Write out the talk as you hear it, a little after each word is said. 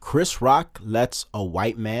Chris Rock lets a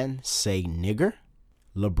white man say nigger.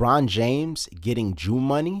 LeBron James getting Jew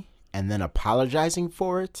money and then apologizing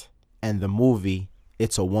for it. And the movie,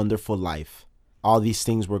 It's a Wonderful Life. All these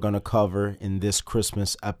things we're going to cover in this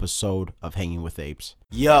Christmas episode of Hanging With Apes.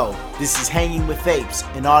 Yo, this is Hanging With Apes,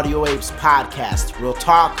 an Audio Apes podcast. Real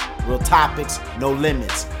talk, real topics, no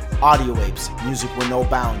limits. Audio Apes, music with no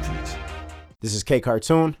boundaries. This is K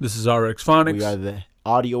Cartoon. This is Rx Phonics. We are the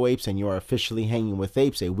Audio Apes, and you are officially Hanging With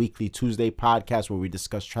Apes, a weekly Tuesday podcast where we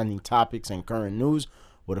discuss trending topics and current news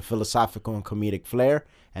with a philosophical and comedic flair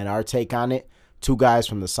and our take on it. Two guys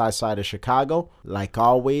from the south side of Chicago. Like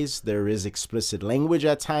always, there is explicit language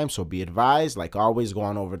at times, so be advised. Like always, go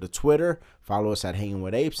on over to Twitter, follow us at Hanging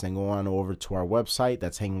With Apes, then go on over to our website,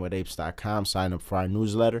 that's hangingwithapes.com, sign up for our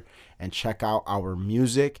newsletter, and check out our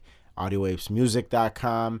music,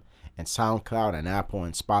 audioapesmusic.com, and SoundCloud and Apple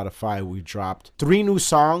and Spotify. We dropped 3 new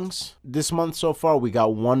songs this month so far. We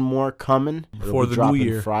got one more coming. Before the new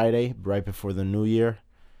year. Friday, right before the new year.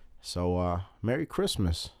 So, Merry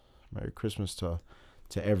Christmas. Merry Christmas to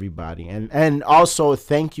everybody. And also,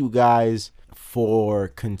 thank you guys for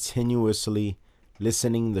continuously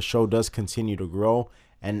listening. The show does continue to grow.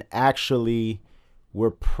 And actually, we're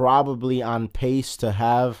probably on pace to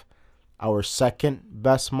have our second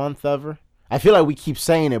best month ever. I feel like we keep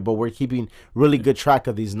saying it, but we're keeping really good track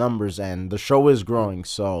of these numbers. And the show is growing.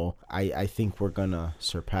 So I think we're going to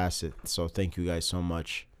surpass it. So thank you guys so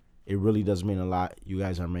much. It really does mean a lot. You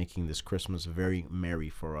guys are making this Christmas very merry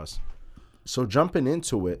for us. So jumping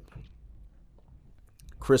into it,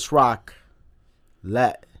 Chris Rock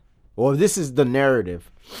this is the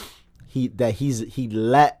narrative. He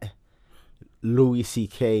let Louis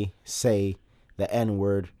C.K. say the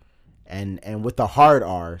N-word and with the hard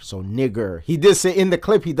R, so nigger. He did say in the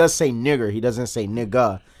clip, he does say nigger. He doesn't say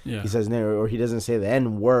nigga. Yeah. He says nigger, or he doesn't say the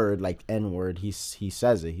N-word like N-word. He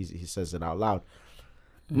says it. He says it out loud.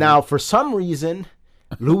 Now, for some reason,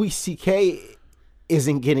 Louis C.K.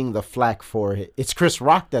 isn't getting the flack for it. It's Chris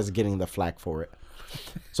Rock that's getting the flack for it.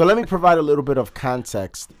 So let me provide a little bit of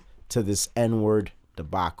context to this N-word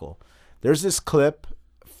debacle. There's this clip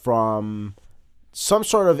from some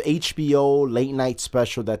sort of HBO late night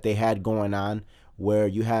special that they had going on where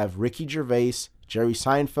you have Ricky Gervais, Jerry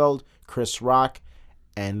Seinfeld, Chris Rock,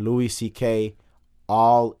 and Louis C.K.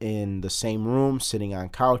 all in the same room, sitting on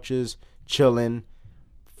couches, chilling.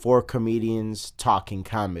 4 comedians talking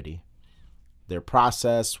comedy, their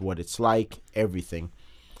process, what it's like, everything.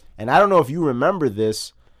 And I don't know if you remember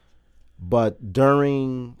this, but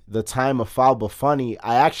during the time of Foul But Funny,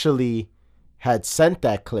 I actually had sent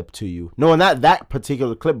that clip to you. No, not that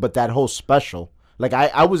particular clip, but that whole special. Like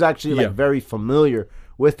I was actually very familiar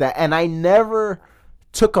with that, and I never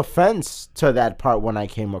took offense to that part when I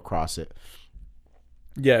came across it.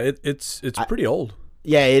 Yeah, it's pretty old.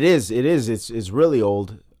 Yeah, it is. It's really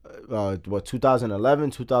old.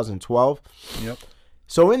 2011, 2012. Yep.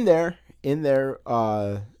 So in there,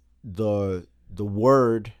 the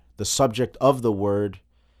word, the subject of the word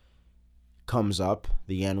comes up,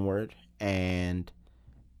 the N-word, and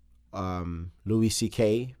Louis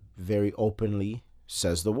C.K. very openly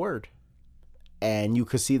says the word. And you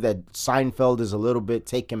could see that Seinfeld is a little bit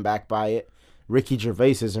taken back by it. Ricky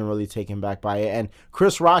Gervais isn't really taken back by it. And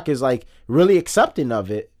Chris Rock is like really accepting of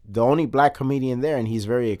it. The only black comedian there, and he's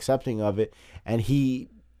very accepting of it. And he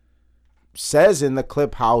says in the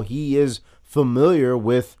clip how he is familiar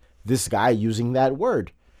with this guy using that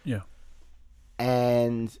word. Yeah.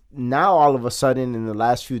 And now all of a sudden in the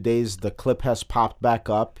last few days, the clip has popped back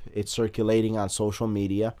up. It's circulating on social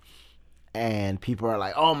media. And people are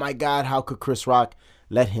like, oh my God, how could Chris Rock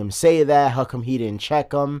let him say that? How come he didn't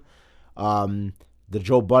check him? The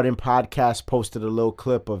Joe Budden podcast posted a little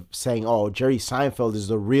clip of saying, oh, Jerry Seinfeld is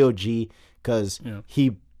the real G because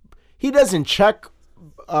he doesn't check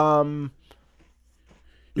Louis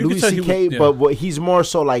C.K., but he's more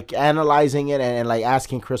so like analyzing it and like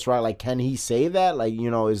asking Chris Rock, like, can he say that? Like,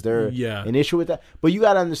 is there an issue with that? But you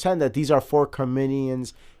got to understand that these are 4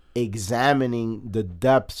 comedians examining the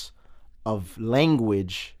depths of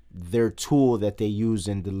language, their tool that they use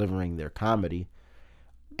in delivering their comedy.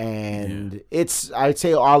 And it's, I'd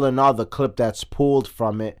say all in all, the clip that's pulled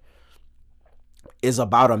from it is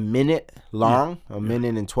about a minute long, a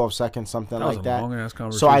minute and 12 seconds, something like that. Long-ass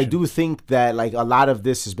conversation. So I do think that like a lot of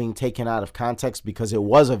this is being taken out of context because it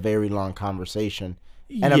was a very long conversation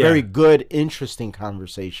and a very good, interesting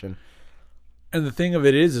conversation. And the thing of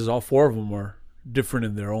it is all 4 of them are different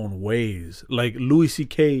in their own ways. Like Louis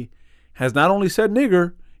C.K. has not only said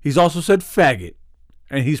nigger, he's also said faggot.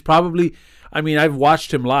 And he's probably, I've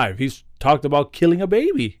watched him live. He's talked about killing a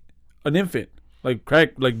baby, an infant, like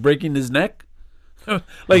breaking his neck.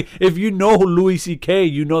 Like, if you know Louis C.K.,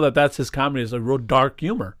 you know that's his comedy. It's a real dark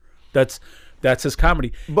humor. That's his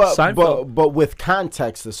comedy. But with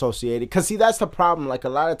context associated, because see, that's the problem. Like, a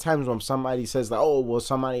lot of times when somebody says that, oh, well,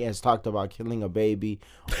 somebody has talked about killing a baby,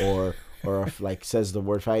 or like says the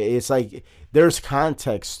word fight, it's like there's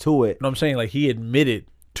context to it. No, I'm saying, like, he admitted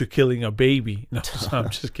to killing a baby. No, I'm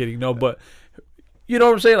just kidding. No, but you know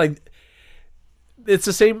what I'm saying? Like, it's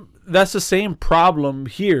the same. That's the same problem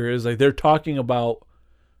here. Is like they're talking about.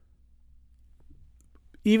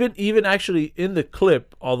 Even actually in the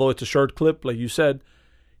clip, although it's a short clip, like you said,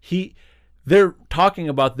 they're talking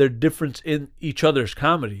about their difference in each other's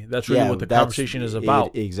comedy. That's really what the conversation is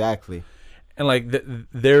about. Exactly. And like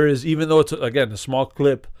there is, even though it's again a small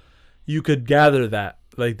clip, you could gather that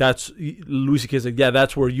like that's Louis C.K.'s like, yeah,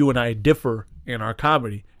 that's where you and I differ in our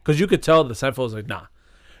comedy, because you could tell the Seinfeld is like, nah.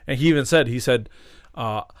 And he even said,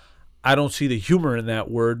 I don't see the humor in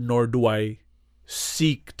that word, nor do I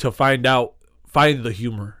seek to find the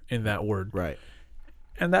humor in that word. Right.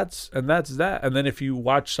 And that's that. And then if you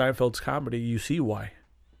watch Seinfeld's comedy, you see why.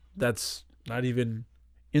 That's not even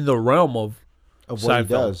in the realm of what Seinfeld. he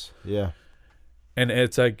does. Yeah. And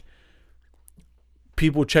it's like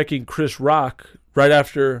people checking Chris Rock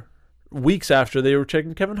weeks after they were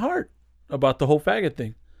checking Kevin Hart about the whole faggot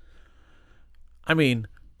thing. I mean,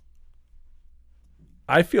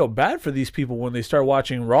 I feel bad for these people when they start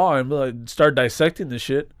watching Raw and start dissecting the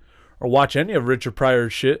shit, or watch any of Richard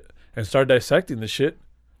Pryor's shit and start dissecting the shit.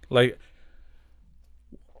 Like,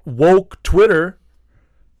 woke Twitter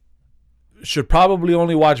should probably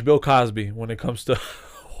only watch Bill Cosby when it comes to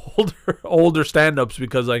older stand-ups,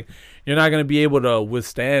 because like you're not going to be able to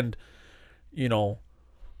withstand, you know,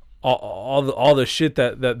 all the shit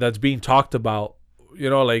that's being talked about. You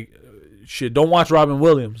know, like, shit, don't watch Robin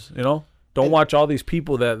Williams, you know? Don't watch all these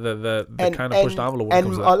people that kind of push the envelope.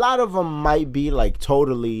 And a lot of them might be like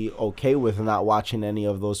totally okay with not watching any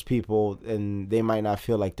of those people, and they might not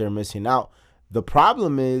feel like they're missing out. The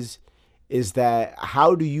problem is that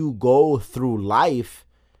how do you go through life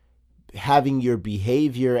having your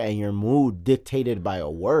behavior and your mood dictated by a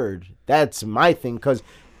word? That's my thing, because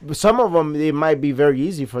some of them, it might be very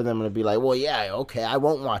easy for them to be like, well, yeah, okay, I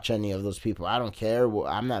won't watch any of those people. I don't care. Well,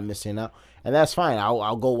 I'm not missing out. And that's fine.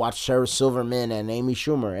 I'll go watch Sarah Silverman and Amy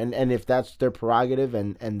Schumer. And if that's their prerogative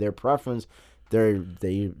and their preference, they're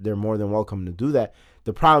more than welcome to do that.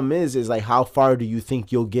 The problem is like, how far do you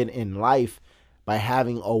think you'll get in life by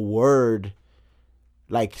having a word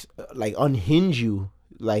like unhinge you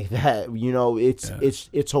like that? You know, it's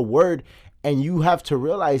a word, and you have to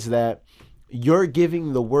realize that you're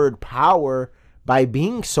giving the word power by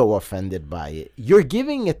being so offended by it. You're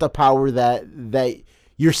giving it the power that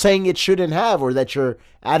you're saying it shouldn't have, or that you're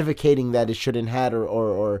advocating that it shouldn't have,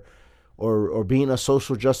 or being a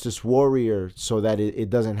social justice warrior so that it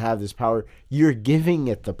doesn't have this power. You're giving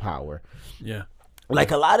it the power. Yeah.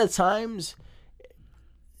 Like, a lot of times,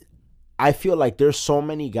 I feel like there's so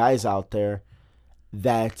many guys out there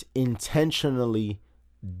that intentionally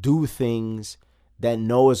do things that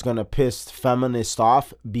know is going to piss feminists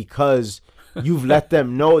off, because you've let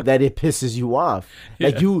them know that it pisses you off.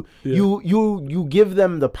 Like, you give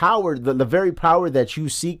them the power, the very power that you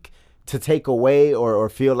seek to take away, or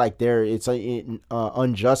feel like it's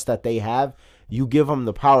unjust that they have. You give them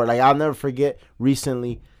the power. Like, I'll never forget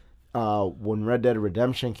recently when Red Dead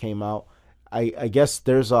Redemption came out. I guess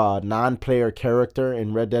there's a non-player character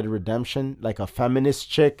in Red Dead Redemption, like a feminist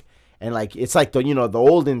chick, and like it's like the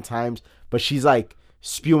olden times, but she's like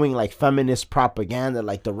spewing like feminist propaganda,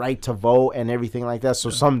 like the right to vote and everything like that. So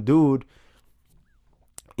some dude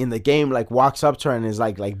in the game like walks up to her and is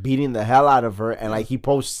like beating the hell out of her, and like he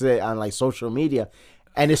posts it on like social media,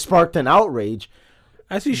 and it sparked an outrage.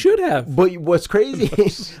 As he should have. But what's crazy,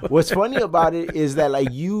 what's funny about it is that like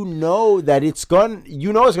that it's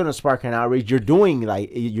gonna spark an outrage. You're doing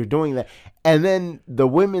that, and then the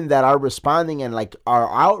women that are responding and like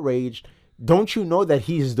are outraged, don't you know that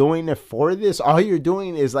he's doing it for this? All you're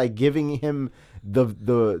doing is like giving him the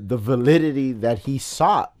validity that he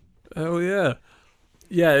sought. Oh yeah,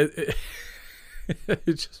 yeah. It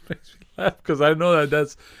just makes me laugh, because I know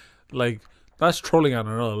that's trolling on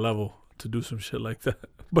another level to do some shit like that.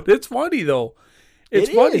 But it's funny though.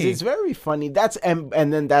 It's funny. It's very funny. That's and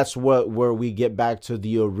then that's where we get back to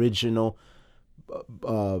the original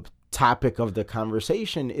topic of the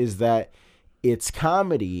conversation, is that it's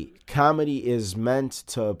comedy. Comedy is meant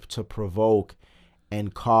to provoke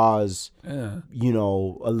and cause a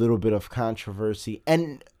little bit of controversy.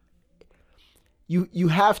 And you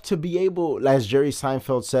have to be able, as Jerry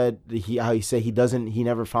Seinfeld said, he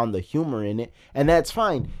never found the humor in it, and that's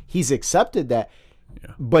fine. He's accepted that.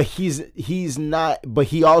 Yeah. But he's not. But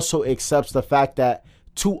he also accepts the fact that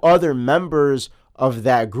 2 other members of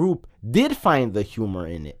that group did find the humor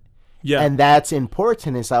in it. Yeah. And that's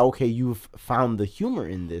important. It's like, okay, you've found the humor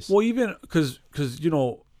in this. Well, even because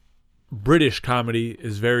British comedy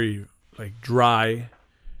is very like dry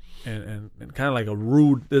and kind of like a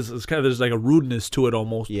rude. There's like a rudeness to it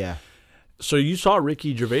almost. Yeah. So you saw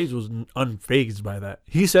Ricky Gervais was unfazed by that.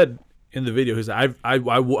 He said in the video, he said,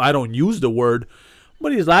 I don't use the word,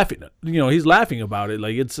 but he's laughing. He's laughing about it.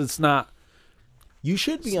 Like it's not. You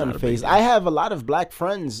should be unfazed. I have a lot of black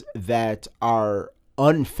friends that are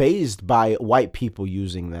unfazed by white people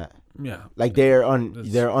using that. Yeah. Like they're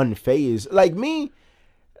unfazed. Like me,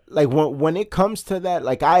 like when it comes to that,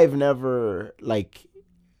 like I've never like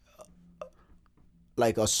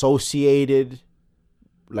associated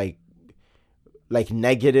like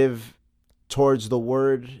negative towards the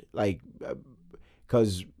word, like,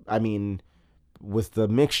 because I mean, with the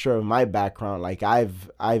mixture of my background, like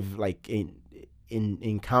I've like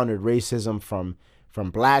encountered racism from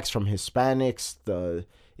blacks, from Hispanics.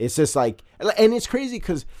 It's just like, and it's crazy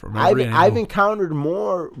because I've encountered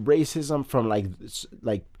more racism from like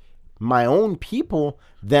my own people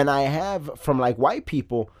than I have from like white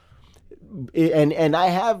people. And I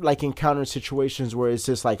have like encountered situations where it's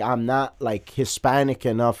just like I'm not like Hispanic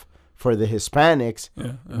enough for the Hispanics,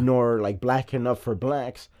 nor like black enough for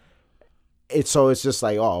blacks. It's just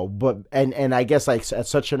like, and I guess like at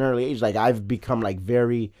such an early age, like I've become like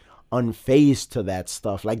very unfazed to that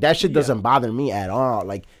stuff. Like that shit doesn't bother me at all.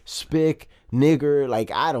 Like spick, nigger,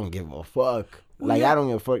 like I don't give a fuck. Like I don't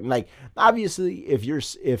give a fuck. Like obviously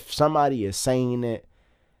if somebody is saying it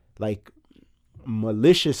like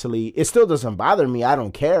maliciously, it still doesn't bother me. I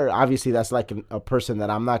don't care. Obviously that's like a person that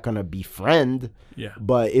I'm not gonna befriend. Yeah.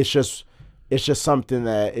 But it's just something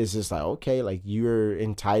that is just like, okay, like you're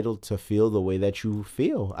entitled to feel the way that you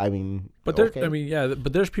feel. I mean, but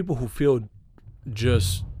there's people who feel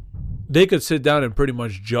just they could sit down and pretty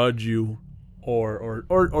much judge you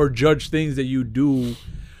or judge things that you do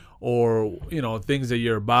or things that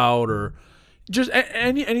you're about or just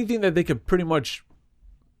anything that they could pretty much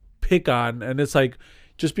pick on. And it's like,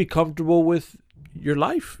 just be comfortable with your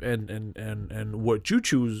life and what you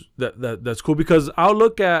choose. That's cool. Because I'll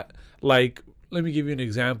look at, like, let me give you an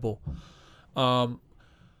example.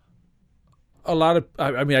 A lot of,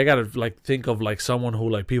 I mean, I gotta like think of like someone who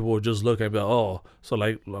like people would just look at and be like, oh, so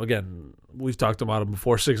like again, we've talked about him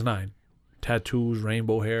before, 6ix9ine, tattoos,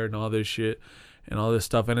 rainbow hair, and all this shit, and all this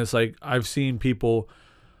stuff. And it's like I've seen people,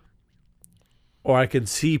 or I can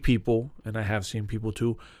see people, and I have seen people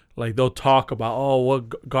too. Like they'll talk about, oh,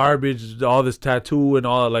 what garbage, all this tattoo and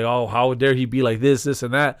all, like, oh, how dare he be like this,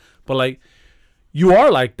 and that. But like, you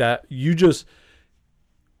are like that. You just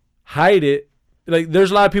hide it. Like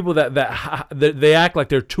there's a lot of people that they act like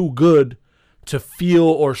they're too good to feel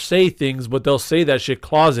or say things, but they'll say that shit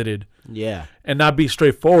closeted. Yeah. And not be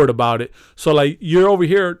straightforward about it. So like you're over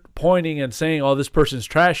here pointing and saying, oh, this person's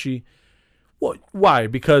trashy. Well, why?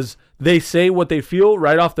 Because they say what they feel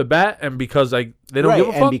right off the bat, and because like they don't give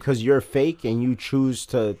a fuck, and because you're fake and you choose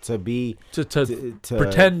to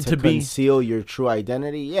pretend to conceal your true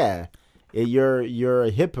identity. Yeah, you're a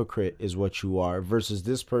hypocrite, is what you are. Versus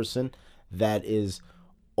this person that is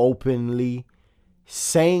openly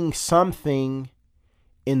saying something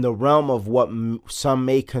in the realm of what some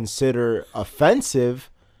may consider offensive.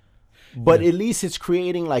 But at least it's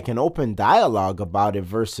creating like an open dialogue about it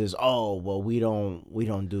versus, oh, well, we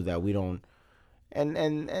don't do that. We don't. And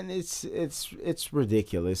it's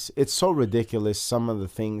ridiculous. It's so ridiculous. Some of the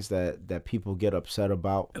things that people get upset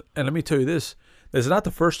about. And let me tell you this. It's not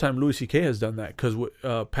the first time Louis C.K. has done that. Because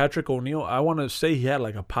Patrick O'Neal, I want to say he had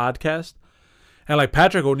like a podcast. And like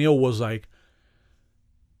Patrick O'Neal was like,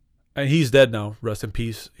 and he's dead now. Rest in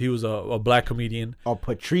peace. He was a black comedian. Oh,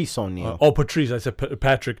 Patrice O'Neal. Patrice. I said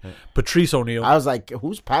Patrick. Patrice O'Neal. I was like,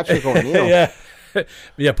 who's Patrick O'Neal?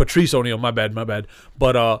 Yeah, Patrice O'Neal. My bad.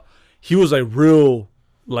 But he was like real,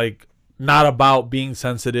 like not about being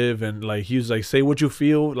sensitive, and like he was like, say what you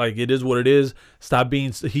feel. Like it is what it is. Stop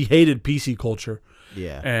being. He hated PC culture.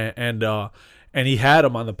 Yeah. And he had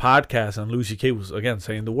him on the podcast, and Louis C.K. was again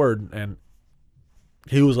saying the word, and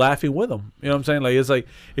he was laughing with him. You know what I'm saying? Like it's like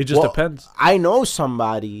it just depends. I know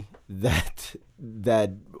somebody that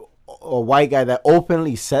a white guy that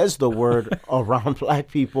openly says the word around black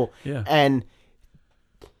people. Yeah. And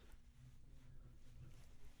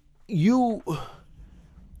you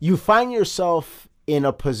find yourself in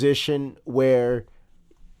a position where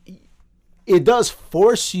it does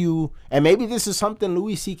force you, and maybe this is something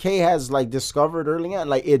Louis C.K. has like discovered early on.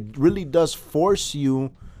 Like it really does force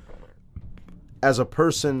you as a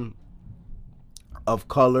person of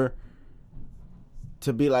color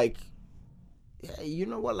to be like, yeah, you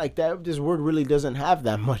know what, like that, this word really doesn't have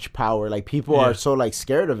that much power. Like people are so like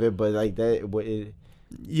scared of it, but like that,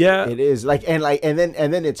 it is like, and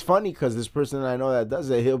then it's funny because this person I know that does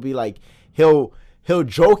it, he'll be like, he'll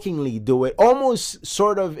jokingly do it, almost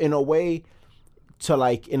sort of in a way to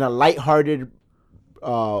like in a lighthearted,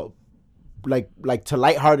 like to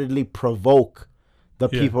lightheartedly provoke the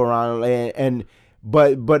people around, and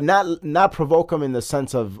but not provoke them in the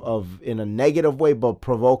sense of in a negative way, but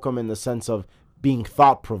provoke them in the sense of being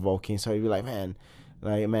thought provoking. So he'd be like, man,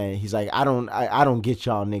 he's like, I don't get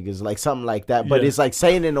y'all niggas, like something like that. But it's like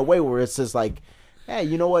saying in a way where it's just like, hey,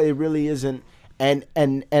 you know what, it really isn't. And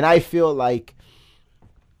I feel like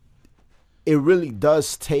it really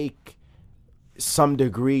does take some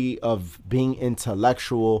degree of being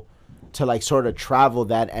intellectual to like sort of travel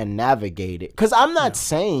that and navigate it. Because I'm not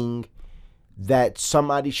saying that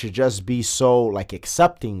somebody should just be so like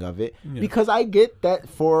accepting of it, because I get that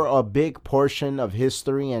for a big portion of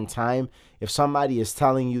history and time, if somebody is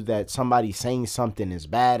telling you that somebody saying something is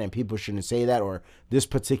bad and people shouldn't say that, or this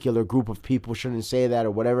particular group of people shouldn't say that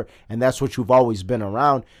or whatever, and that's what you've always been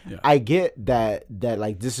around, I get that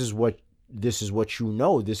like this is what you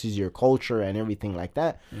know, this is your culture and everything like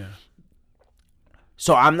that.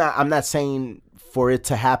 So I'm not saying for it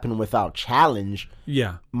to happen without challenge.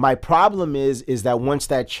 My problem is that once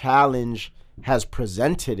that challenge has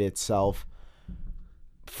presented itself,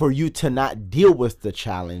 for you to not deal with the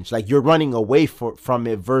challenge, like you're running away from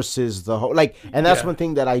it versus the whole, like, and that's one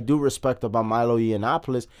thing that I do respect about Milo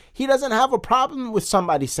Yiannopoulos. He doesn't have a problem with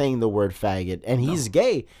somebody saying the word faggot, and he's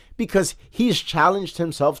gay, because he's challenged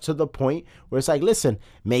himself to the point where it's like, listen,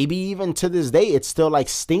 maybe even to this day it still like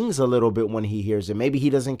stings a little bit when he hears it. Maybe he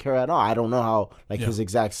doesn't care at all. I don't know how like his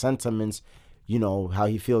exact sentiments, you know, how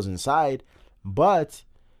he feels inside, but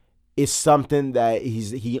it's something that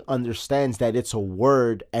he understands that it's a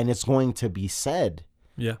word and it's going to be said.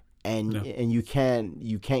 And you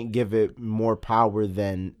can't give it more power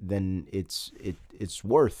than it's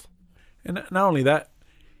worth. And not only that,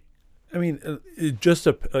 I mean, it just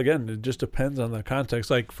depends on the context.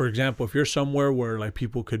 Like, for example, if you're somewhere where like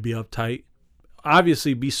people could be uptight,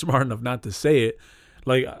 obviously be smart enough not to say it.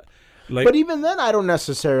 Like, but even then, I don't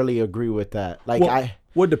necessarily agree with that. Like,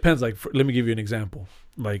 well, it depends. Like, let me give you an example.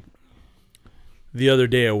 Like, the other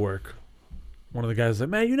day at work, one of the guys was like,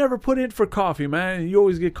 man, you never put in for coffee, man. You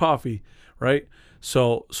always get coffee, right?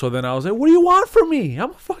 So then I was like, what do you want from me? I'm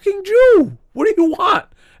a fucking Jew. What do you want?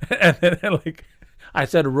 And then like, I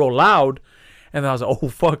said it real loud, and then I was like, oh,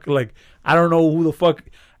 fuck. Like, I don't know who the fuck.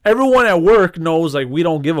 Everyone at work knows, like, we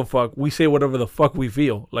don't give a fuck. We say whatever the fuck we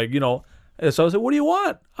feel. Like, you know. And so I was like, what do you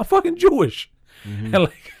want? I'm fucking Jewish. And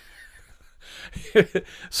like,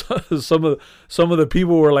 so some of the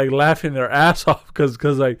people were like laughing their ass off because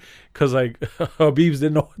Habibs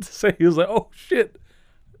didn't know what to say. He was like, oh shit.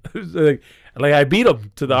 like I beat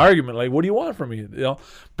him to the argument. Like, what do you want from me? You know?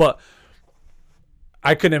 But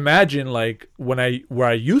I can imagine like where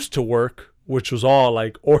I used to work, which was all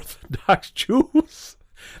like Orthodox Jews,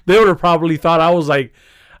 they would have probably thought I was like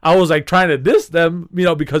trying to diss them, you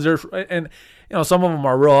know, because they're, and you know, some of them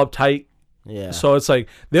are real uptight. So it's like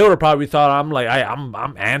they would have probably thought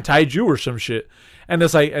I'm anti-Jew or some shit, and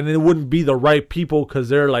it's like, and it wouldn't be the right people because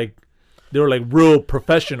they were like real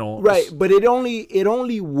professional, right? But it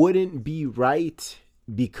only wouldn't be right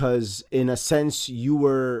because in a sense you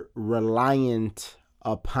were reliant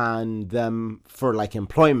upon them for like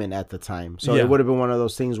employment at the time, so it would have been one of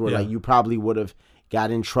those things where like you probably would have got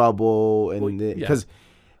in trouble, and because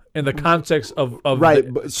in the context of right,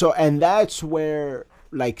 so and that's where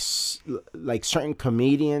like certain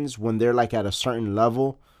comedians, when they're like at a certain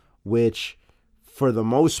level, which for the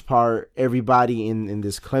most part everybody in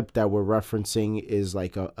this clip that we're referencing is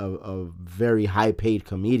like a very high paid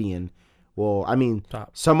comedian. Well, I mean,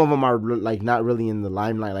 some of them are like not really in the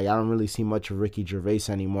limelight. Like, I don't really see much of Ricky Gervais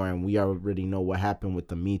anymore, and we already know what happened with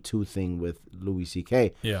the Me Too thing with Louis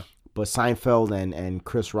C.K. But Seinfeld and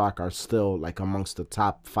Chris Rock are still like amongst the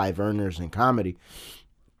top 5 earners in comedy.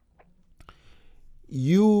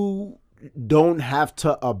 You don't have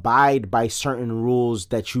to abide by certain rules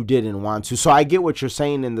that you didn't want to. So I get what you're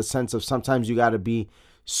saying in the sense of sometimes you got to be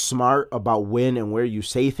smart about when and where you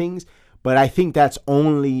say things. But I think that's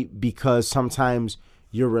only because sometimes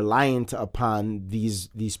you're reliant upon these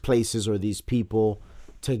places or these people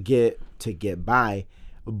to get by.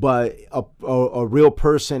 But a real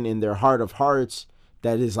person in their heart of hearts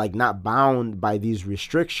that is like not bound by these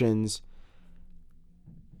restrictions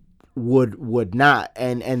would not,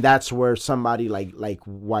 and that's where somebody like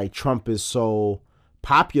why Trump is so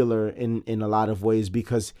popular in a lot of ways,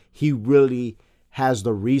 because he really has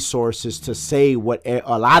the resources to say what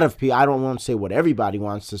a lot of people, I don't want to say what everybody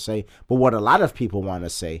wants to say, but what a lot of people want to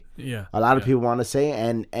say. Yeah. A lot of people want to say,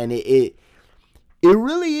 and it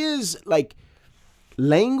really is like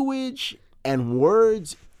language and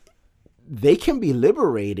words, they can be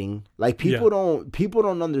liberating. Like people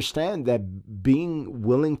don't understand that being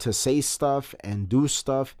willing to say stuff and do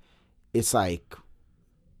stuff, it's like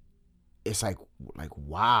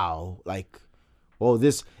wow, like, well,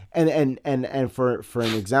 this and for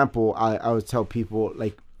an example, I would tell people,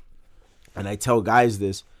 like, and I tell guys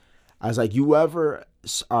this, I was like,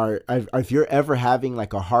 if you're ever having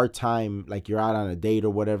like a hard time, like you're out on a date or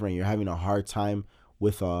whatever, and you're having a hard time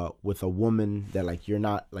with a woman that like you're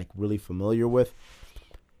not like really familiar with,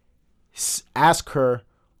 ask her,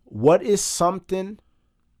 what is something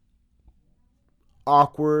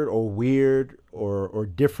awkward or weird or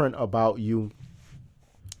different about you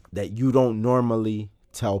that you don't normally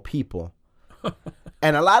tell people.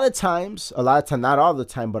 And a lot of times, not all the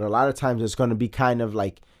time, but a lot of times it's going to be kind of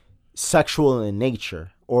like sexual in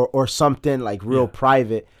nature or something like real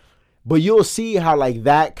private. But you'll see how like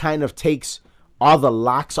that kind of takes all the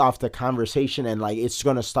locks off the conversation, and like it's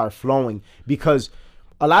going to start flowing. Because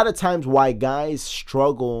a lot of times why guys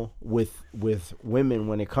struggle with women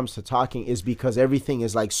when it comes to talking is because everything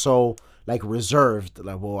is like so like reserved.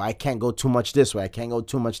 Like, well, I can't go too much this way, I can't go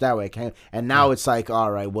too much that way, I can't. And now it's like,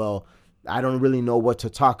 all right, well, I don't really know what to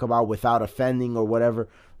talk about without offending or whatever.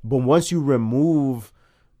 But once you remove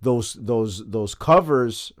those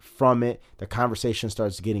covers from it, the conversation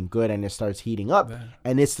starts getting good and it starts heating up. Man.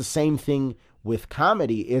 And it's the same thing with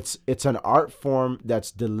comedy. It's an art form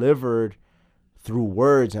that's delivered through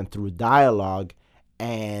words and through dialogue,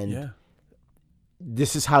 and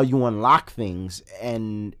this is how you unlock things.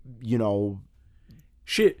 And you know,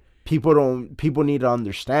 people need to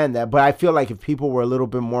understand that. But I feel like if people were a little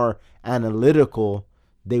bit more analytical,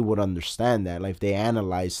 they would understand that, like if they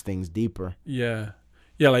analyze things deeper.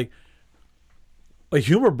 Like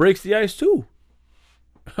humor breaks the ice too.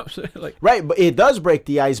 I'm saying, like, right, but it does break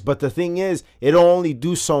the ice. But the thing is, it'll only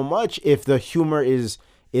do so much if the humor is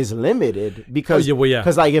limited. Because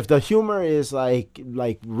like if the humor is like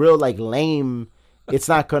real like lame, it's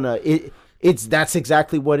not gonna that's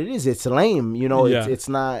exactly what it is. It's lame, you know. It's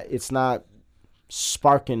not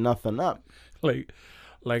sparking nothing up. Like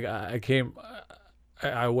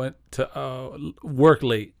I went to work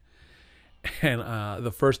late, and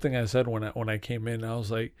the first thing I said when I came in, I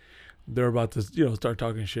was like, they're about to start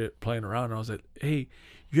talking shit, playing around. And I was like, hey,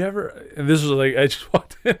 you ever? And this was like, I just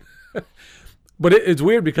walked in, but it's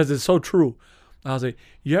weird because it's so true. I was like,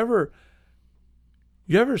 you ever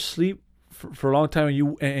sleep for a long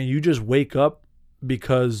time and you just wake up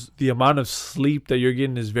because the amount of sleep that you're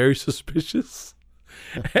getting is very suspicious.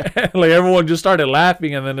 Like everyone just started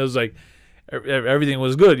laughing, and then it was like everything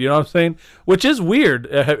was good. You know what I'm saying? Which is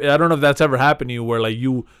weird. I don't know if that's ever happened to you, where like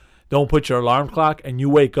you don't put your alarm clock and you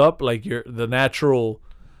wake up like the natural,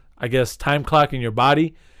 I guess, time clock in your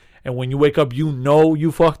body, and when you wake up, you know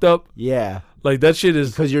you fucked up. Yeah. Like that shit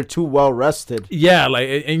is because you're too well rested. Yeah,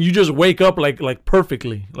 like, and you just wake up like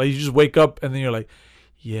perfectly. Like you just wake up and then you're like,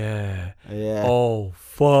 yeah. Oh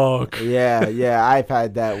fuck. Yeah. I've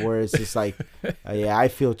had that where it's just like, I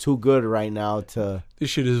feel too good right now to.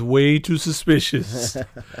 This shit is way too suspicious.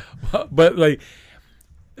 But like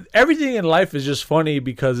everything in life is just funny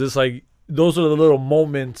because it's like those are the little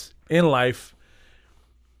moments in life,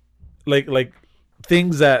 like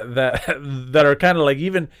things that are kind of like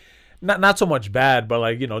even. Not so much bad, but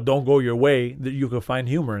like, don't go your way, that you could find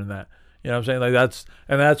humor in that. You know what I'm saying? Like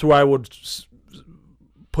that's where I would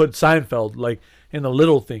put Seinfeld, like in the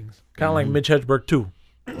little things, kind of like Mitch Hedberg too.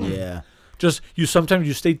 Yeah. Just sometimes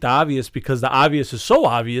you state the obvious because the obvious is so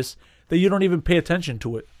obvious that you don't even pay attention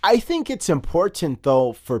to it. I think it's important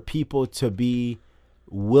though for people to be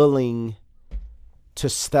willing to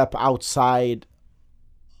step outside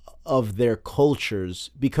of their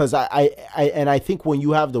cultures, because I think when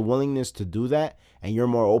you have the willingness to do that and you're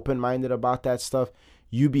more open-minded about that stuff,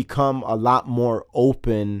 you become a lot more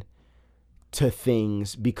open to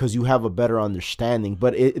things because you have a better understanding.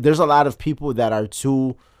 But there's a lot of people that are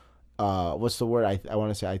too what's the word I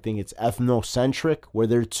want to say, I think it's ethnocentric, where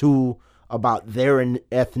they're too about their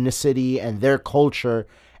ethnicity and their culture,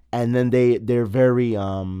 and then they're very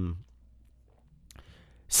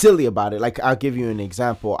silly about it. Like, I'll give you an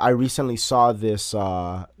example. I recently saw this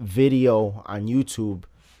video on YouTube,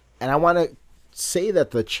 and I want to say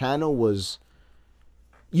that the channel was,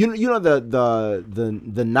 you know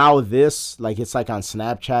the Now This, like it's like on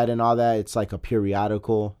Snapchat and all that. It's like a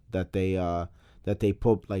periodical that they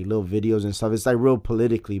put like little videos and stuff. It's like real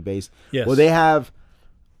politically based. Yes. Well, they have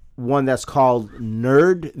one that's called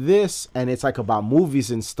Nerd This, and it's like about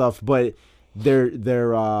movies and stuff, but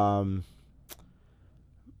their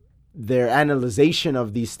analyzation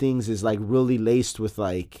of these things is like really laced with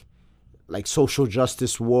like social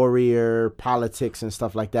justice warrior politics and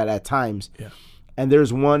stuff like that at times. Yeah. And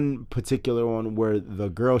there's one particular one where the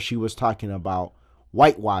girl, she was talking about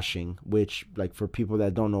whitewashing, which, like, for people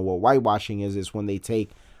that don't know what whitewashing is when they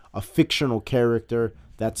take a fictional character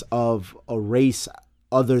that's of a race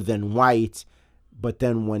other than white, but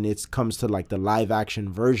then when it comes to like the live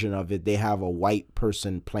action version of it, they have a white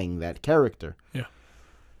person playing that character. Yeah.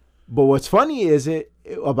 But what's funny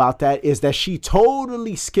about that is that she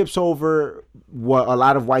totally skips over what a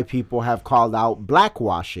lot of white people have called out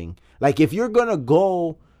blackwashing. Like, if you're going to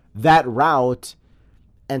go that route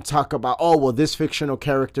and talk about, oh, well, this fictional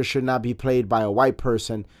character should not be played by a white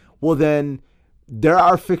person, well, then there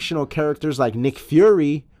are fictional characters like Nick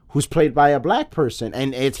Fury, who's played by a black person.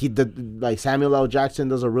 And like Samuel L. Jackson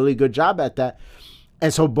does a really good job at that.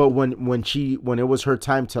 And so, but when it was her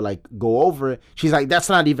time to like go over it, she's like, that's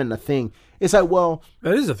not even a thing. It's like, well,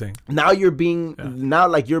 that is a thing. Now you're being so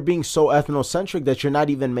ethnocentric that you're not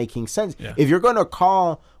even making sense. Yeah. If you're going to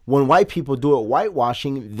call when white people do it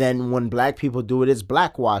whitewashing, then when black people do it, it's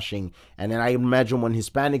blackwashing. And then I imagine when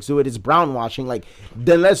Hispanics do it, it's brownwashing. Like,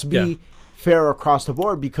 then let's be fair across the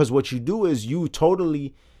board, because what you do is you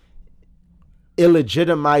totally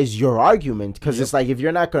illegitimize your argument, because it's like, if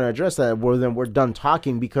you're not going to address that, well, then we're done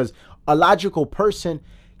talking, because a logical person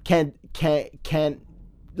can't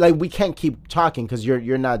like, we can't keep talking because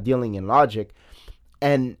you're not dealing in logic.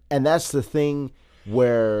 And that's the thing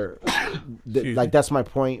where like, that's my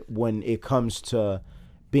point when it comes to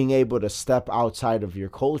being able to step outside of your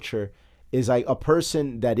culture, is like a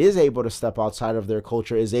person that is able to step outside of their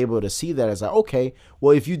culture is able to see that as like, okay,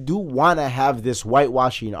 well, if you do want to have this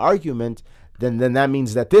whitewashing argument, then that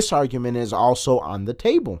means that this argument is also on the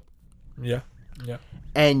table. Yeah. Yeah.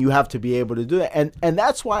 And you have to be able to do that. And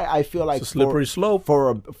that's why I feel like it's a slippery slope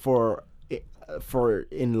for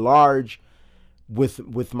in large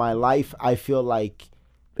with my life, I feel like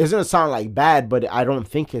it's going to sound like bad, but I don't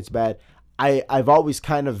think it's bad. I've always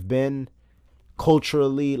kind of been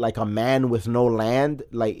culturally like a man with no land,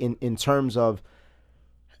 like in terms of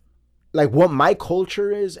like what my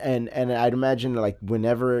culture is, and I'd imagine like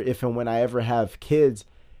if and when I ever have kids,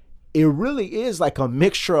 it really is like a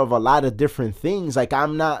mixture of a lot of different things. Like,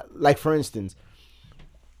 I'm not, like, for instance,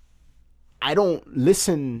 I don't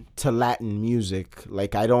listen to Latin music.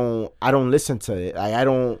 Like, I don't listen to it. I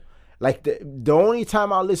don't like the only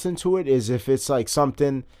time I'll listen to it is if it's like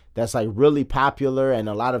something that's like really popular and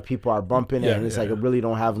a lot of people are bumping it, and it's like I really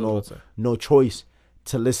don't have no choice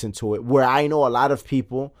to listen to it. Where I know a lot of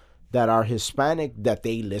people that are Hispanic that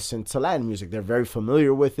they listen to Latin music. They're very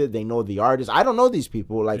familiar with it. They know the artists. I don't know these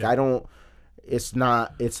people. Like, it's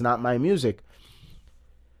not my music.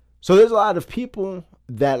 So there's a lot of people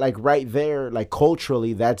that like right there, like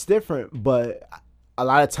culturally, that's different. But a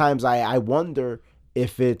lot of times I wonder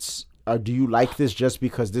if it's, do you like this just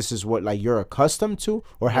because this is what like you're accustomed to,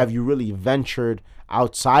 or have you really ventured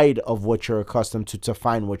outside of what you're accustomed to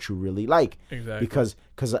find what you really like? Exactly.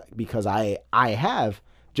 Because I have.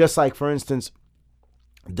 Just like, for instance,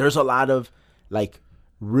 there's a lot of like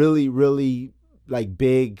really, really like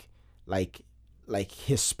big, like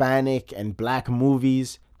Hispanic and black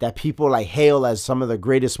movies that people like hail as some of the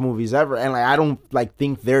greatest movies ever. And like, I don't like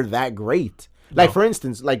think they're that great. No. Like, for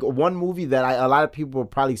instance, like one movie that a lot of people will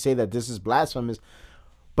probably say that this is blasphemous,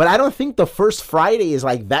 but I don't think The First Friday is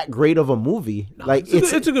like that great of a movie. No, like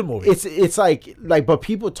it's a good movie. It's like, but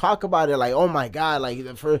people talk about it like, oh my God, like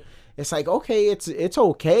it's like, okay, it's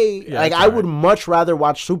okay. Yeah, like, I would much rather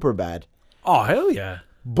watch Superbad. Oh, hell yeah.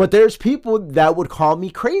 But there's people that would call me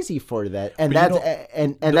crazy for that. And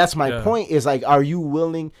that's my point, is like, are you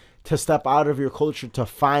willing to step out of your culture to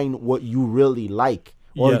find what you really like?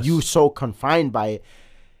 Or are you so confined by it?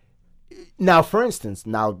 Now, for instance,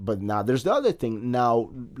 now there's the other thing. Now,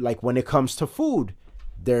 like when it comes to food,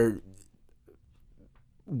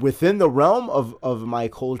 within the realm of my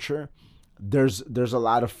culture, there's a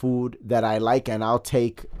lot of food that I like, and I'll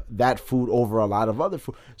take that food over a lot of other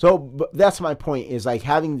food. So but that's my point, is like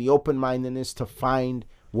having the open-mindedness to find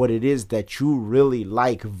what it is that you really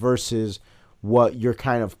like versus what you're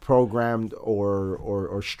kind of programmed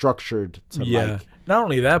or structured to like. Not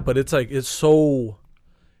only that, but it's like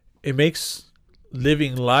it makes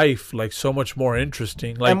living life like so much more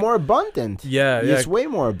interesting, like, and more abundant. It's way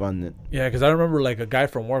more abundant. Yeah, because I remember like a guy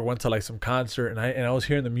from work went to like some concert, and I was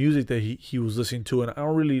hearing the music that he was listening to, and I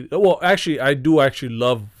don't really, well, actually I do actually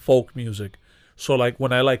love folk music. So like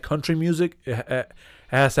when I like country music, it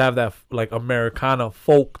has to have that like Americana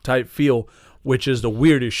folk type feel, which is the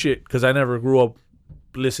weirdest shit because I never grew up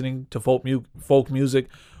listening to folk music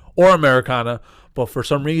or Americana, but for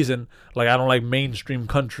some reason, like I don't like mainstream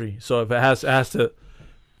country, so if it has to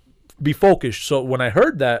be folkish. So when I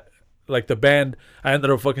heard that, like the band, I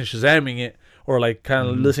ended up fucking Shazamming it or like kind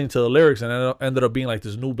of listening to the lyrics, and it ended up being like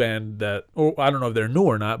this new band that, or I don't know if they're new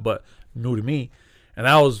or not, but new to me, and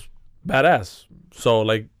that was badass. So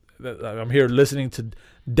like I'm here listening to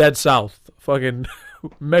Dead South, fucking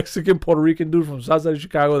Mexican Puerto Rican dude from South Side of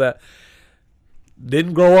Chicago that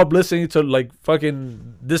didn't grow up listening to like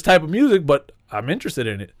fucking this type of music, but I'm interested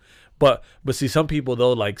in it. But see, some people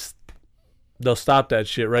they'll stop that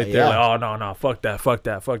shit right there. Like, oh no, fuck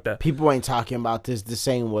that. People ain't talking about this the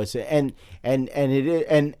same way. And it is,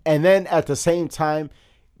 and then at the same time,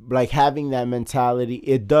 like having that mentality,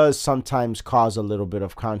 it does sometimes cause a little bit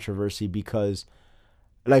of controversy because,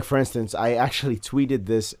 like for instance, I actually tweeted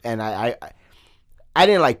this, and I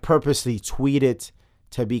didn't like purposely tweet it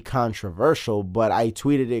to be controversial, but I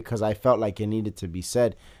tweeted it because I felt like it needed to be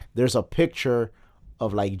said. There's a picture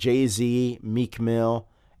of like Jay-Z, Meek Mill,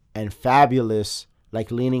 and Fabulous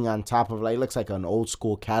like leaning on top of, like, looks like an old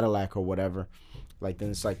school Cadillac or whatever. Like then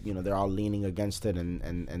it's like, you know, they're all leaning against it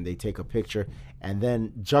and they take a picture, and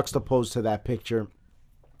then juxtaposed to that picture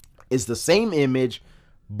is the same image,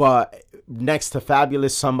 but next to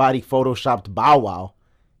Fabulous somebody photoshopped Bow Wow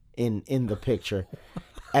in the picture.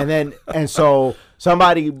 And so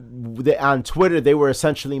somebody on Twitter, they were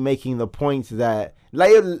essentially making the point that,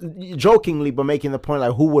 like, jokingly, but making the point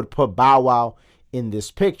like, who would put Bow Wow in this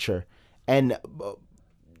picture? And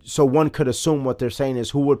so one could assume what they're saying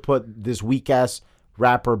is, who would put this weak ass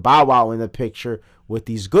rapper Bow Wow in the picture with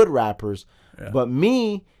these good rappers? Yeah. But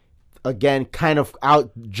me, again, kind of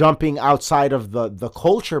jumping outside of the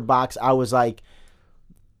culture box, I was like,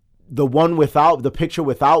 the picture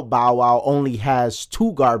without Bow Wow only has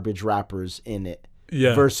 2 garbage rappers in it,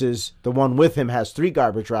 versus the one with him has 3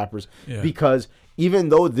 garbage rappers. Yeah. Because even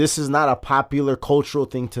though this is not a popular cultural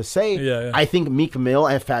thing to say, I think Meek Mill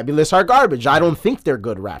and Fabulous are garbage. I don't think they're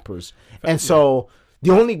good rappers. And so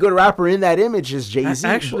the only good rapper in that image is Jay-Z.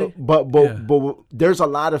 Actually, but there's a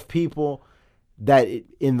lot of people that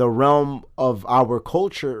in the realm of our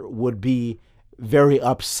culture would be very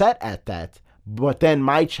upset at that. But then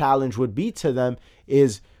my challenge would be to them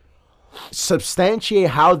is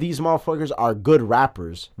substantiate how these motherfuckers are good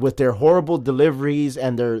rappers with their horrible deliveries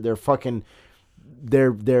and their fucking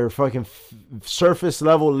surface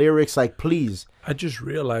level lyrics. Like, please. I just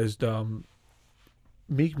realized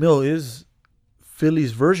Meek Mill is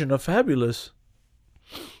Philly's version of Fabulous.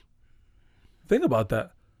 Think about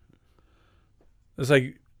that. It's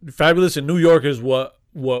like Fabulous in New York is what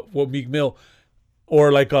Meek Mill.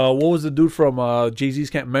 Or like, what was the dude from Jay-Z's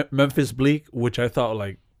camp, Memphis Bleak, which I thought,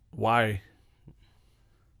 like, why?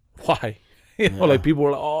 You know, like, people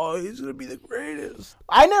were like, oh, he's gonna be the greatest.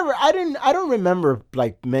 I don't remember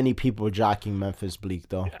like many people jocking Memphis Bleak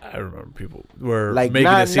though. Yeah, I remember people were like making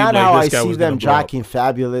it seem not like how this guy I see was them gonna jocking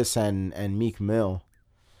Fabulous and Meek Mill.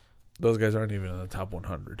 Those guys aren't even in the top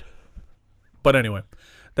 100. But anyway,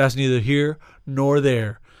 that's neither here nor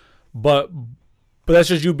there. But that's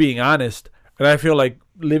just you being honest. And I feel like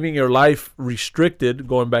living your life restricted,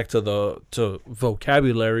 going back to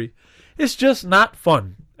vocabulary, it's just not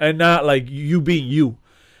fun and not like you being you.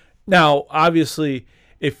 Now, obviously,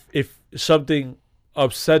 if something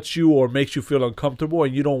upsets you or makes you feel uncomfortable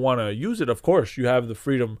and you don't want to use it, of course, you have the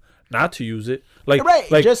freedom not to use it. Like,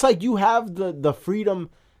 just like you have the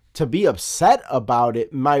freedom to be upset about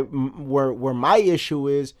it. Where my issue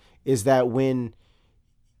is that when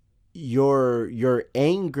your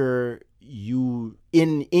anger, you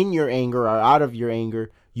in your anger or out of your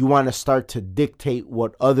anger, you want to start to dictate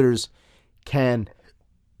what others can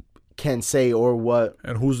say or what,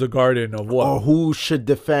 and who's the guardian of what, or who should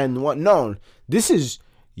defend what. No, this is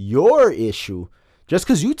your issue. Just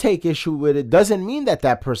because you take issue with it doesn't mean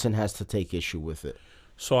that person has to take issue with it.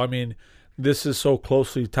 So I mean, this is so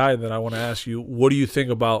closely tied that I want to ask you, what do you think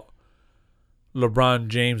about LeBron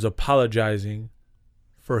James apologizing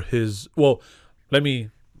for his, well, let me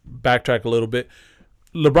backtrack a little bit.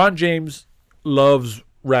 LeBron James loves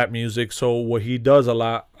rap music, so what he does a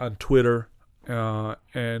lot on Twitter, on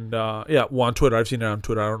Twitter, I've seen it on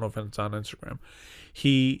Twitter, I don't know if it's on Instagram,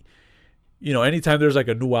 he, you know, anytime there's like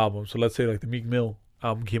a new album, so let's say like the Meek Mill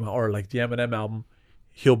album came out or like the Eminem album,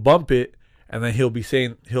 he'll bump it and then he'll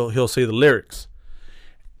say the lyrics.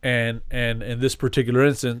 And in this particular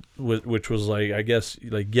instance, which was like, I guess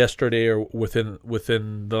like yesterday or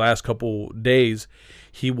within the last couple days,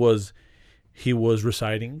 he was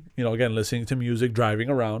reciting, you know, again, listening to music, driving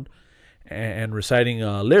around, and reciting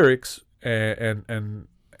lyrics, and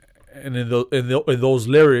in those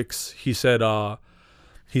lyrics he said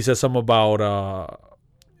something about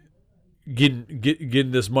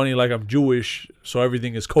getting this money like I'm Jewish, so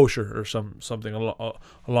everything is kosher or something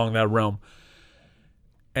along that realm,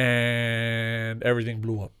 and everything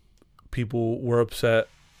blew up. People were upset.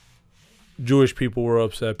 Jewish people were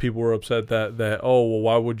upset. People were upset that oh, well,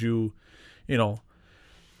 why would you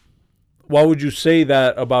say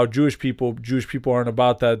that about Jewish people? Jewish people aren't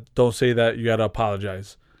about that. Don't say that. You got to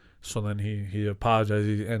apologize. So then he apologized,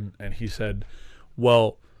 and he said,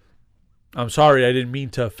 well, I'm sorry. I didn't mean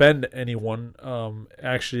to offend anyone.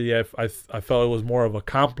 Actually, I felt it was more of a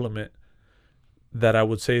compliment that I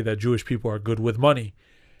would say that Jewish people are good with money.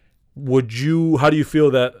 How do you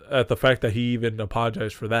feel at the fact that he even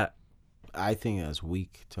apologized for that? I think that's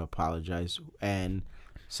weak to apologize. And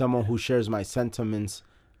someone who shares my sentiments,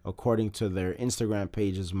 according to their Instagram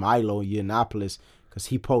page, is Milo Yiannopoulos, because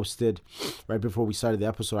he posted right before we started the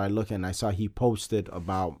episode. I looked and I saw he posted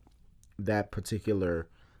about that particular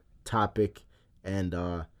topic, and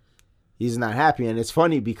he's not happy. And it's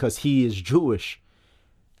funny because he is Jewish,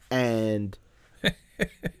 and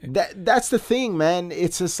that's the thing, man.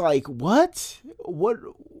 It's just like, what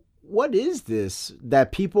is this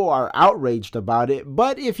that people are outraged about it?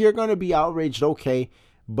 But if you're going to be outraged, okay,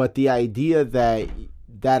 but the idea that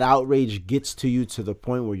outrage gets to you to the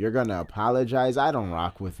point where you're going to apologize, I don't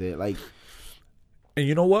rock with it. Like, and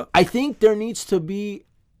you know what? I think there needs to be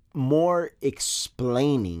more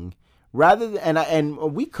explaining rather than, and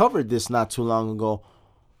we covered this not too long ago,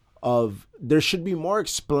 of there should be more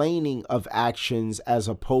explaining of actions as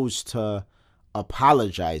opposed to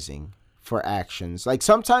apologizing for actions. Like,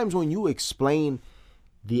 sometimes when you explain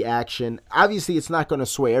the action, obviously it's not going to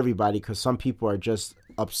sway everybody, because some people are just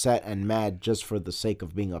upset and mad just for the sake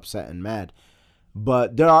of being upset and mad.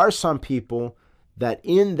 But there are some people that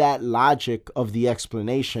in that logic of the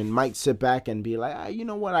explanation might sit back and be like, you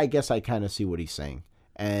know what, I guess I kind of see what he's saying.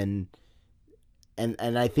 And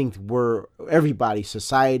I think everybody,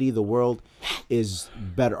 society, the world is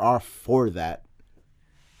better off for that.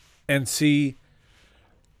 And see,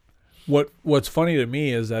 what's funny to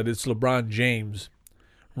me is that it's LeBron James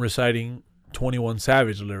reciting 21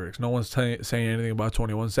 Savage lyrics. No one's saying anything about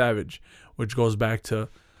 21 Savage, which goes back to,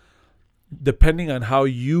 depending on how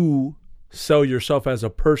you sell yourself as a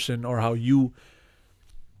person or how you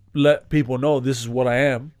let people know this is what I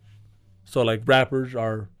am. So like rappers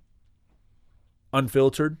are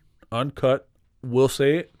unfiltered, uncut, will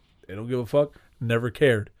say it, they don't give a fuck, never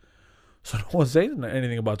cared. So no one's saying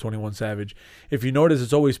anything about 21 Savage. If you notice,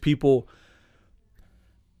 it's always people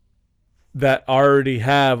that already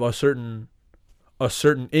have a certain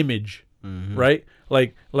image, right?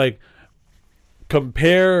 Like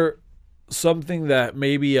compare something that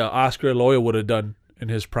maybe Oscar Loya would have done in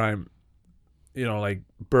his prime, like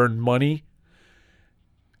burn money,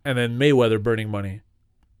 and then Mayweather burning money.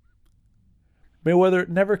 Mayweather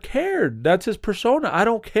never cared. That's his persona. I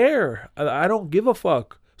don't care. I don't give a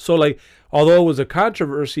fuck. So, like, although it was a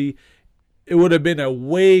controversy, it would have been a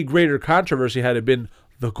way greater controversy had it been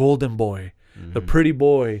the golden boy, the pretty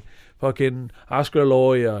boy, fucking Oscar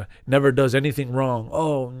Loya, never does anything wrong.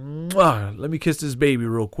 Oh, let me kiss this baby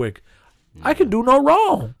real quick. I can do no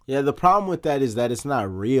wrong. Yeah, the problem with that is that it's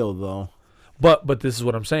not real, though. But this is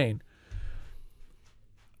what I'm saying.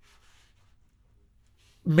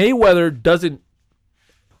 Mayweather,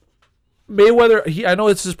 I know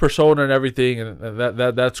it's his persona and everything, and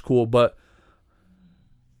that's cool. But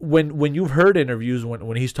when you've heard interviews,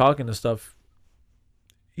 when he's talking to stuff,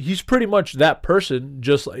 he's pretty much that person,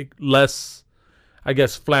 just like less, I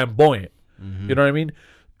guess, flamboyant. You know what I mean?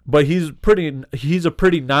 But he's a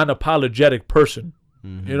pretty non-apologetic person.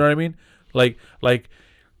 You know what I mean? Like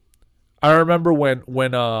I remember when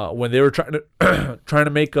they were trying to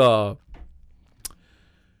make a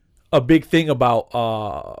big thing about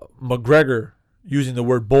McGregor using the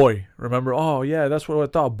word boy. Remember? Oh yeah, that's what I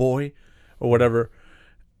thought, boy, or whatever.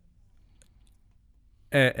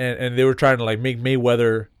 And they were trying to like make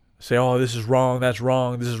Mayweather say, oh, this is wrong, that's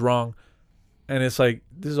wrong, this is wrong. And it's like,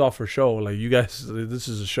 this is all for show. Like, you guys, this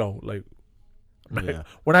is a show. Like,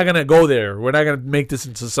 we're not going to go there. We're not going to make this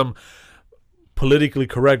into some politically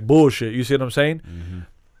correct bullshit. You see what I'm saying?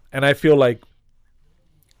 And I feel like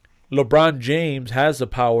LeBron James has the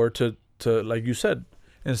power to like you said,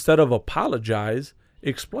 instead of apologize,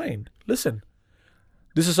 explain. Listen,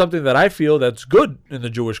 this is something that I feel that's good in the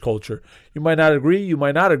Jewish culture. You might not agree, you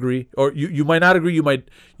might not agree, or you might not agree, you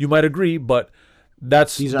might agree, but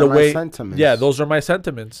these are my sentiments. Yeah, those are my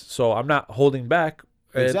sentiments. So I'm not holding back.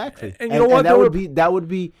 Exactly. And you know what? That would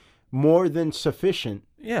be more than sufficient.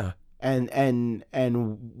 Yeah. and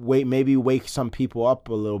wake some people up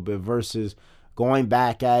a little bit versus going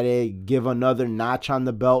back at it, give another notch on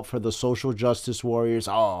the belt for the social justice warriors.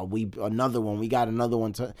 Oh, we got another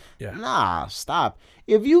one to. Yeah. Nah, stop.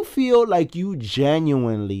 If you feel like you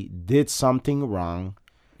genuinely did something wrong,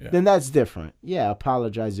 then that's different. Yeah,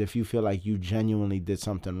 apologize if you feel like you genuinely did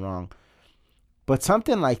something wrong. But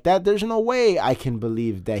something like that, there's no way I can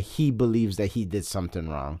believe that he believes that he did something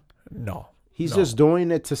wrong. No. He's just doing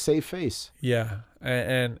it to save face. Yeah.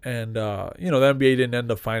 And the NBA didn't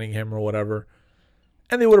end up finding him or whatever.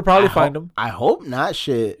 And they would have probably fined him. I hope not,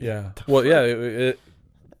 shit. Yeah. Well, yeah,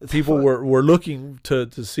 people were looking to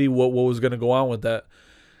see what was going to go on with that.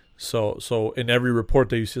 So in every report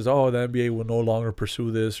that you says, oh, the NBA will no longer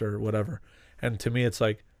pursue this or whatever. And to me, it's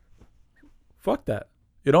like, fuck that.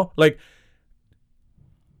 Like,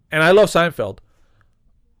 and I love Seinfeld,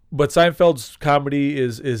 but Seinfeld's comedy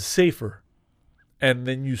is safer. And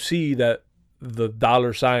then you see that the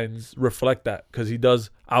dollar signs reflect that because he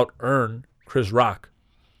does out-earn Chris Rock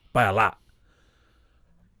by a lot.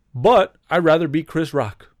 But I'd rather be Chris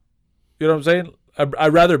Rock. You know what I'm saying?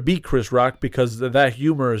 I'd rather be Chris Rock because that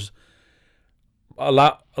humor is a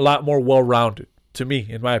lot more well-rounded to me,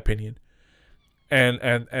 in my opinion.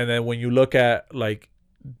 And then when you look at like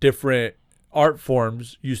different art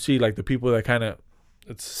forms, you see like the people that kind of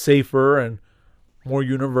it's safer and more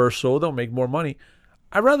universal. They'll make more money.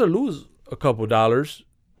 I'd rather lose a couple dollars,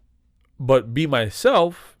 but be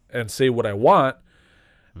myself and say what I want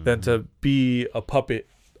than to be a puppet.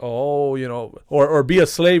 Oh, or be a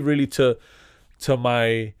slave really to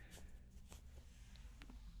my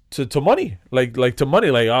to money, like to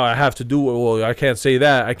money. Like, oh, I have to do it. Well, I can't say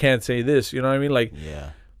that. I can't say this. You know what I mean? Like,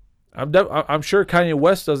 yeah. I'm sure Kanye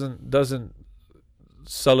West doesn't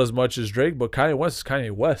sell as much as Drake, but Kanye West is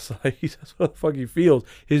Kanye West. Like, that's what the fuck he feels.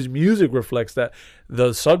 His music reflects that.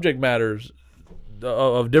 The subject matters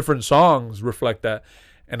of different songs reflect that.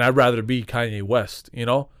 And I'd rather be Kanye West,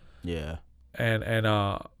 Yeah. And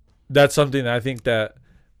that's something that I think that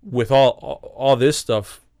with all this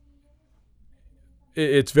stuff,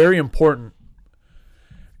 it's very important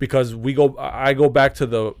because I go back to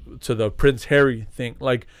the Prince Harry thing.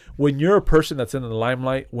 Like, when you're a person that's in the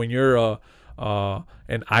limelight, when you're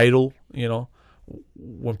an idol,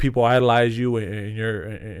 when people idolize you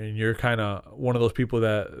and you're kind of one of those people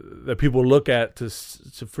that people look at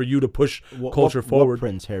for you to push culture forward. What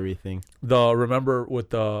Prince Harry thing? Remember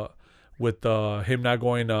with him not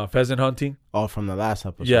going pheasant hunting? Oh, from the last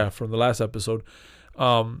episode. Yeah, from the last episode.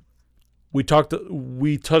 We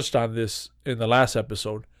touched on this in the last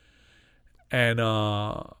episode, and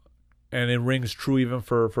it rings true even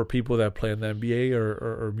for people that play in the NBA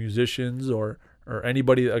or musicians or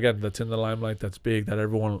anybody, again, that's in the limelight, that's big, that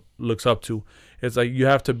everyone looks up to. It's like you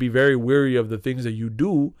have to be very wary of the things that you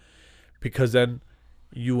do, because then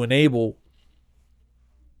you enable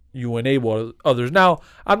others. Now,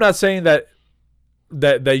 I'm not saying that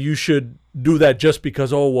you should do that just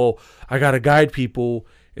because, oh, well, I got to guide people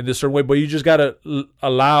in this certain way, but you just got to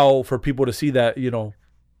allow for people to see that,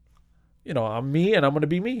 I'm me and I'm going to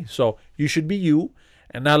be me. So you should be you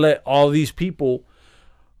and not let all these people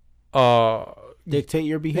dictate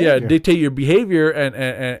your behavior. Yeah, dictate your behavior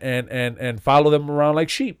and follow them around like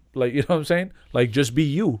sheep. Like, you know what I'm saying? Like, just be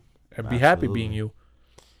you and be happy being you.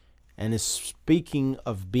 And speaking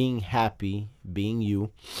of being happy, being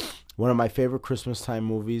you, one of my favorite Christmas time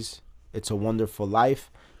movies, It's a Wonderful Life.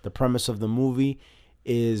 The premise of the movie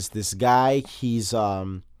is this guy, he's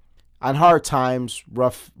on hard times,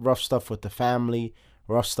 rough stuff with the family,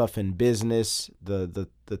 rough stuff in business. The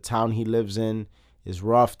town he lives in is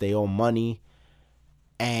rough. They owe money.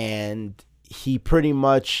 And he pretty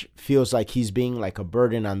much feels like he's being like a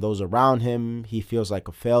burden on those around him. He feels like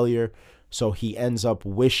a failure. So he ends up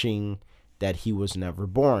wishing that he was never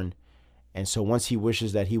born. And so once he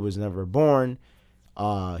wishes that he was never born,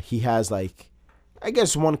 he has like, I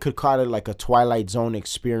guess one could call it like a Twilight Zone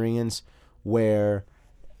experience where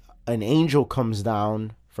an angel comes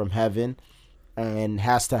down from heaven and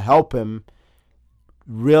has to help him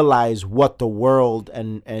realize what the world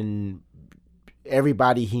and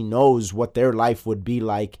everybody he knows, what their life would be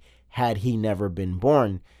like had he never been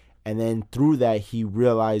born. And then through that, he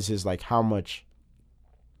realizes like how much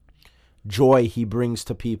joy he brings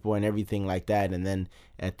to people and everything like that. And then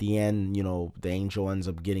at the end, the angel ends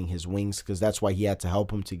up getting his wings, because that's why he had to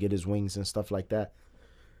help him to get his wings and stuff like that.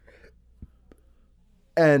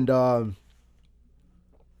 And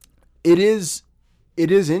it is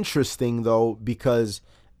interesting though, because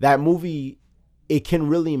that movie, it can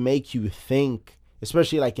really make you think,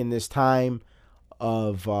 especially like in this time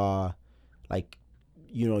of like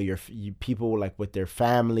people like with their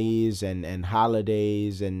families and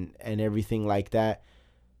holidays and everything like that.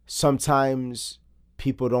 Sometimes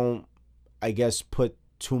people don't, I guess, put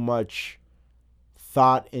too much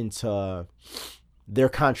thought into their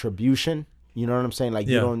contribution. You know what I'm saying? Like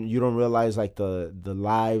you don't realize like the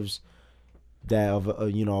lives that of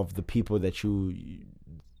of the people that you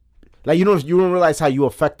like. You don't realize how you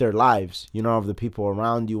affect their lives. Of the people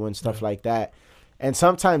around you and stuff like that. And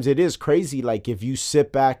sometimes it is crazy. Like if you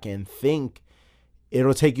sit back and think,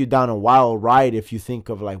 it'll take you down a wild ride if you think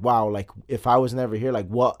of like, wow, like if I was never here, like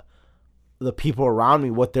what the people around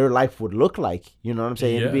me, what their life would look like. You know what I'm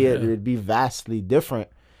saying? It'd be vastly different.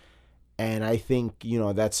 And I think,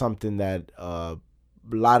 that's something that a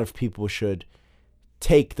lot of people should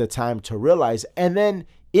take the time to realize. And then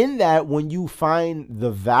in that, when you find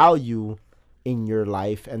the value in your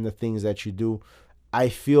life and the things that you do, I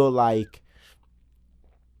feel like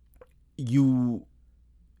you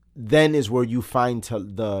then is where you find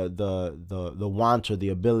the want or the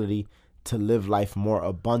ability to live life more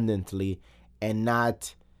abundantly and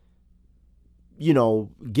not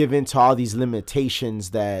give into all these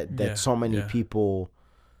limitations that so many people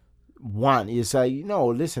want. It's like,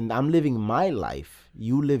 listen, I'm living my life,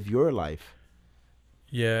 you live your life.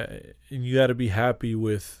 Yeah, and you got to be happy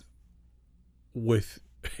with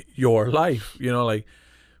your life, like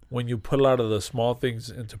when you put a lot of the small things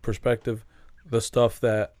into perspective, the stuff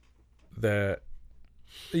that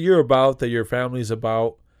you're about, that your family's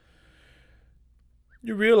about,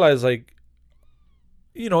 you realize like,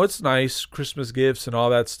 it's nice, Christmas gifts and all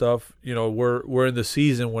that stuff. We're in the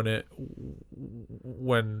season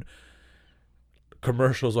when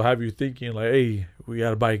commercials will have you thinking like, hey, we got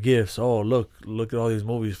to buy gifts. Oh, look at all these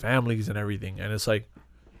movies, families and everything. And it's like,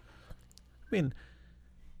 I mean,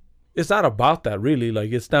 it's not about that really.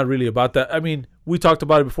 Like, it's not really about that. I mean, we talked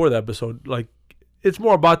about it before the episode. Like, it's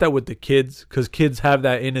more about that with the kids, because kids have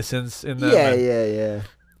that innocence in them. Yeah.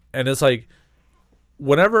 And it's like,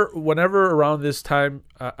 whenever around this time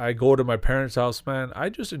I go to my parents' house, man, I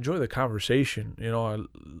just enjoy the conversation. I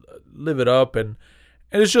live it up, and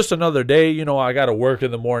it's just another day. I got to work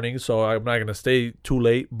in the morning, so I'm not gonna stay too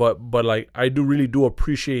late. But like, I really do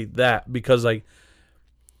appreciate that, because like,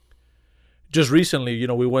 just recently,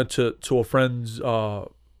 we went to a friend's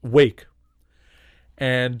wake,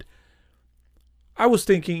 and I was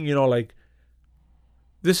thinking, like,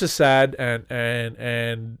 this is sad,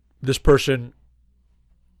 and this person,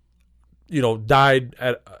 died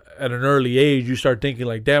at an early age. You start thinking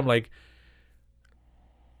like, damn, like,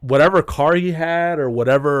 whatever car he had or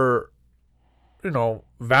whatever,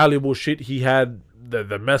 valuable shit he had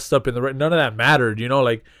that messed up in the, none of that mattered,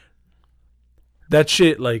 like, that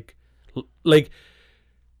shit, like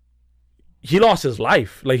he lost his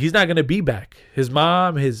life. Like, he's not going to be back. His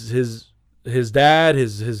mom, his dad,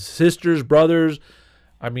 his sisters, brothers,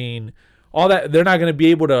 I mean, all that, they're not going to be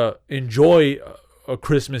able to enjoy a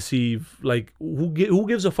Christmas Eve. Like, who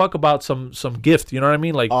gives a fuck about some gift? You know what I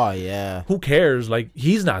mean? Like, oh yeah, who cares? Like,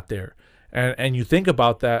 he's not there, and you think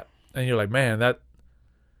about that, and you're like, man,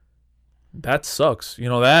 that sucks.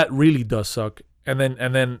 That really does suck. And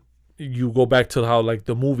then you go back to how, like,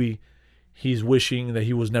 the movie, he's wishing that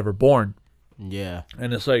he was never born. Yeah,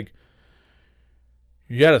 and it's like,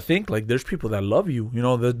 you got to think, like, there's people that love you.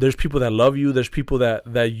 There's people that love you. There's people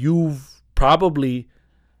that you've probably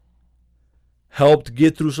helped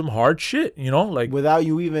get through some hard shit, like, without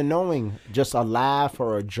you even knowing, just a laugh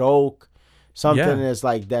or a joke, something is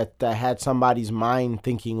like that had somebody's mind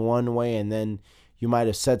thinking one way, and then you might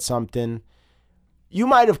have said something. You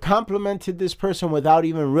might have complimented this person without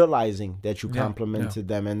even realizing that you complimented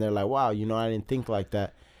them, and they're like, wow, I didn't think like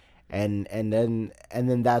that. And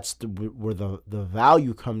then that's where the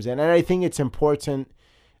value comes in. And I think it's important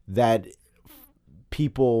that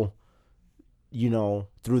people,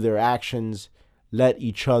 through their actions, let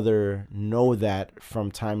each other know that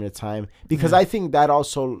from time to time, because I think that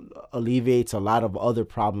also alleviates a lot of other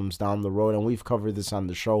problems down the road. And we've covered this on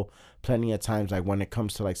the show plenty of times, like when it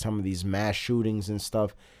comes to like some of these mass shootings and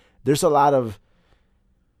stuff. There's a lot of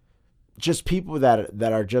just people that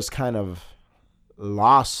are just kind of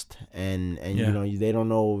lost and they don't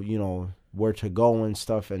know where to go and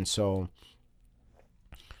stuff. And so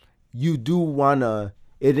you do wanna,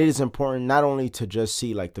 it is important not only to just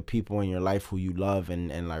see like the people in your life who you love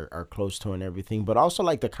and are close to and everything, but also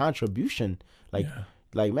like the contribution, like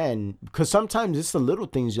man, because sometimes it's the little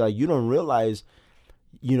things like you don't realize.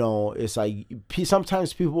 It's like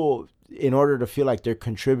sometimes people, in order to feel like they're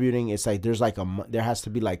contributing, it's like there has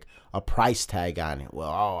to be like a price tag on it.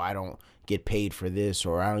 Well, I don't get paid for this,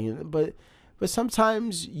 or I don't. But But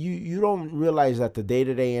sometimes you don't realize that the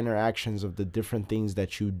day-to-day interactions of the different things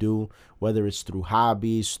that you do, whether it's through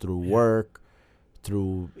hobbies, through work,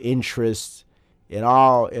 through interests, it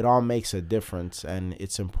all makes a difference, and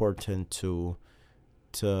it's important to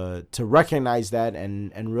recognize that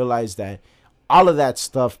and realize that all of that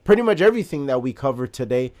stuff, pretty much everything that we covered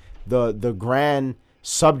today, the grand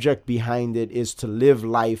subject behind it is to live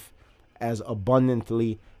life as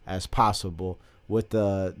abundantly as possible, with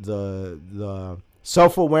the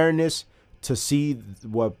self-awareness to see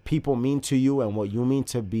what people mean to you and what you mean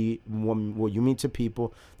to what you mean to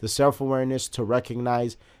people, the self-awareness to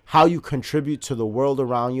recognize how you contribute to the world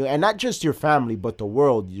around you, and not just your family, but the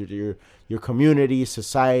world, your community,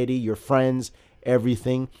 society, your friends,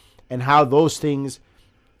 everything, and how those things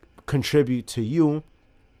contribute to you.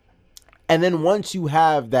 And then once you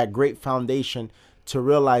have that great foundation to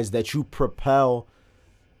realize that you propel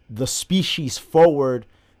the species forward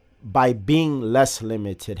by being less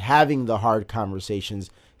limited, having the hard conversations,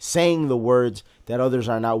 saying the words that others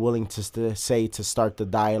are not willing to say to start the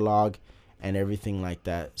dialogue and everything like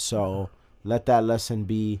that. So let that lesson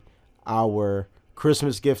be our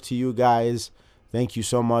Christmas gift to you guys. Thank you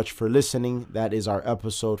so much for listening. That is our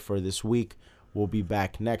episode for this week. We'll be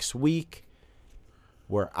back next week.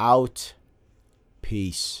 We're out.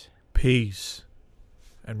 Peace. Peace.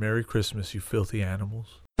 And Merry Christmas, you filthy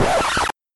animals.